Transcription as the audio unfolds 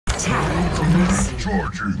Attack commencing.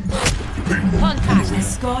 Charging. Contact.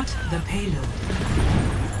 Escort the payload.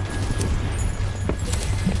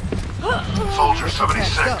 Soldier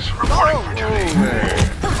 76, reporting for duty.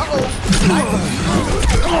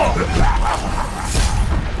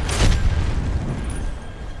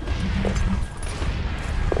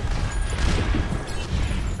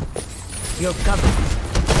 You're covered.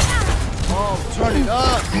 Oh, turn it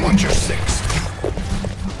up! Launcher 6.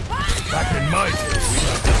 Back in my day, we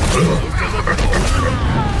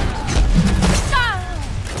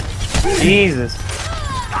Jesus.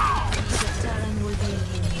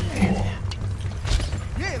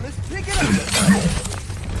 Yeah, let's pick it up!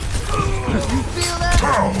 You feel that?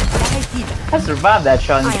 I survived that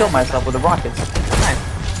shot and killed myself with the rockets. Nice.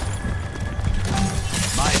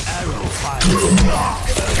 my arrow fires.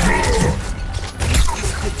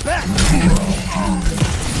 Get back!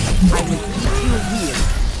 I will keep you here.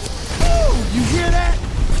 Ooh, you hear that?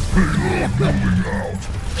 Payload moving out.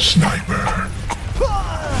 Sniper.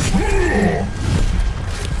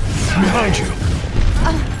 Behind you.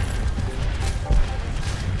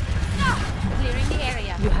 Clearing the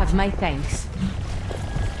area. You have my thanks.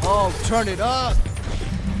 Oh, turn it up!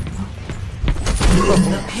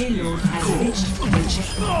 The payload has reached the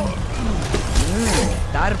checkpoint.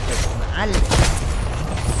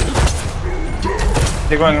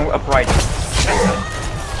 They're going upright.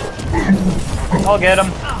 I'll get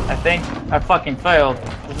him. I think. I fucking failed.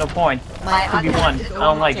 There's no point. 2v1. I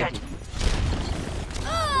don't like it.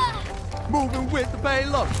 Moving with the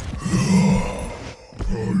payload.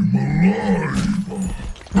 I'm alive.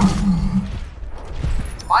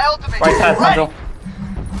 My ultimate Right side, Sancho.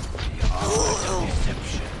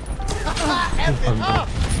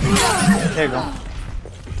 There you go.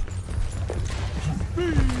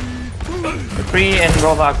 Free and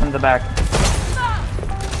roadhog in the back.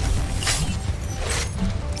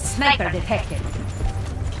 Sniper detected.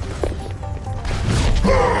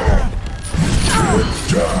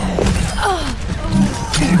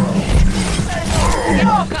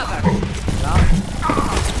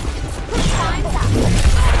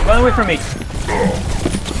 Run away from me.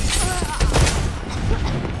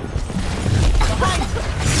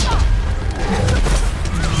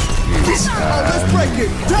 Let's break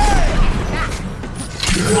it! Damn!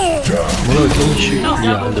 Well, can you shoot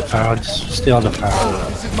yeah, on the power? Just stay on the power.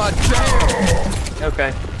 This is my jam!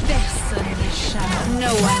 Okay.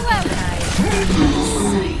 No one can hide.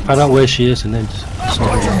 Find out where she is and then just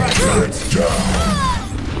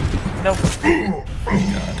Nope.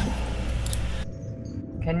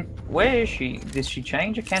 Can where is she? Did she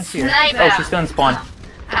change? I can't see her. Oh, she's still in spawn.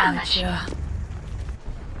 Amateur.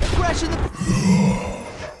 Crashing the...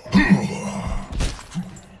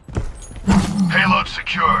 Payload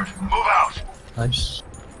secured. Move out. nice.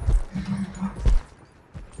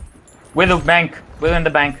 With the bank. Within the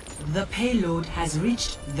bank. The payload has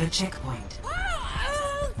reached the checkpoint.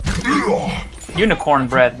 Unicorn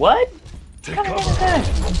bread. What? Take What cover. is that?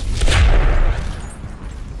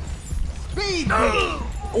 Speed!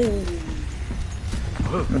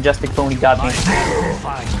 Majestic pony got me. My arrow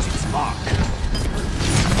finds its mark.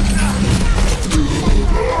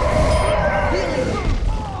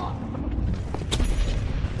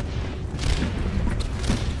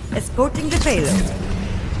 Escorting the payload.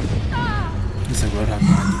 It's a roadhog.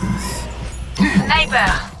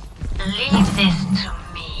 Sniper, leave this to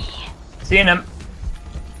me. Seeing him.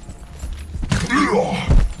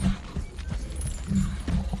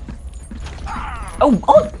 Oh,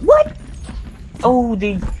 what? Oh,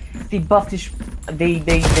 they buffed this. They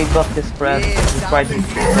buffed this spread. This right.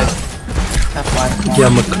 That's why. Yeah,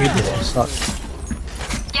 I'm a creeper. Suck.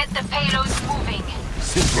 Get the payloads moving.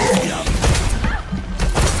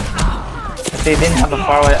 If they didn't have a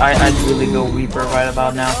faraway, I'd really go Reaper right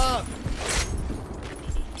about now.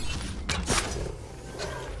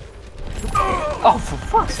 Oh, for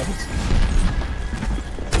fuck's sake!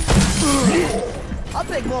 I'll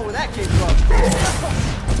take more where that came from.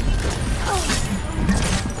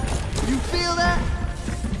 You feel that?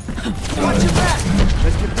 Watch your back.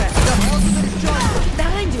 Let's get back.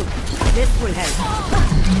 Behind you. This will help.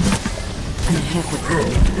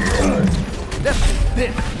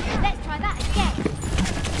 This. Let's try that again.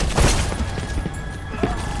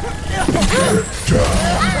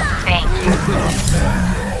 Thank you.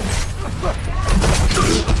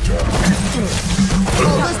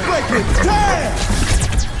 Oh, let's break it. Damn!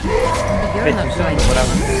 Bitch, you son of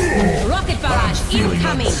whatever. Rocket barrage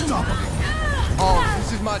incoming. Oh,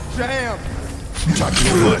 this is my jam.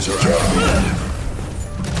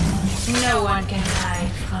 No one can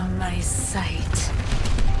hide from my sight.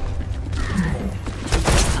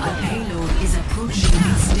 The payload is approaching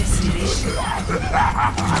its destination.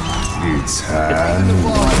 It's hand.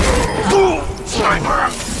 Sniper,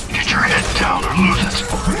 get your head down or lose it.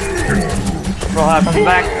 Roadhog comes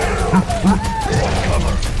back.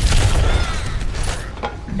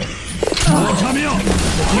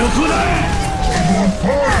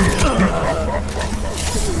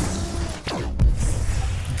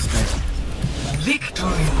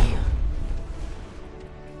 Victory.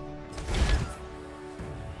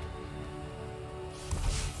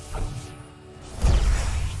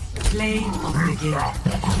 Play of the game.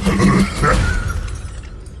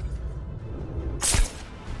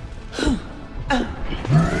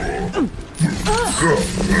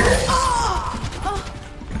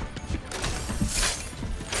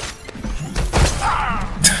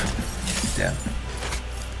 Damn.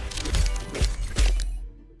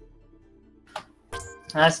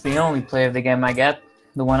 That's the only play of the game I get.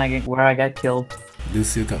 The one I get where I got killed.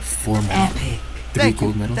 Lucio got 4 medals. Epic. 3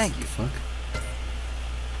 gold medals. Thank you. Fuck.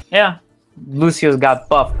 Yeah, Lucio's got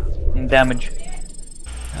buffed in damage.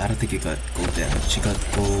 I don't think he got gold damage. She got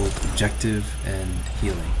gold objective and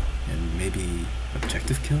healing, and maybe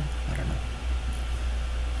objective kill. I don't know.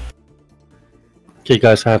 Okay,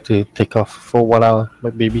 guys, I have to take off for 1 hour. My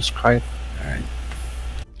baby's crying. All right.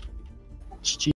 GG.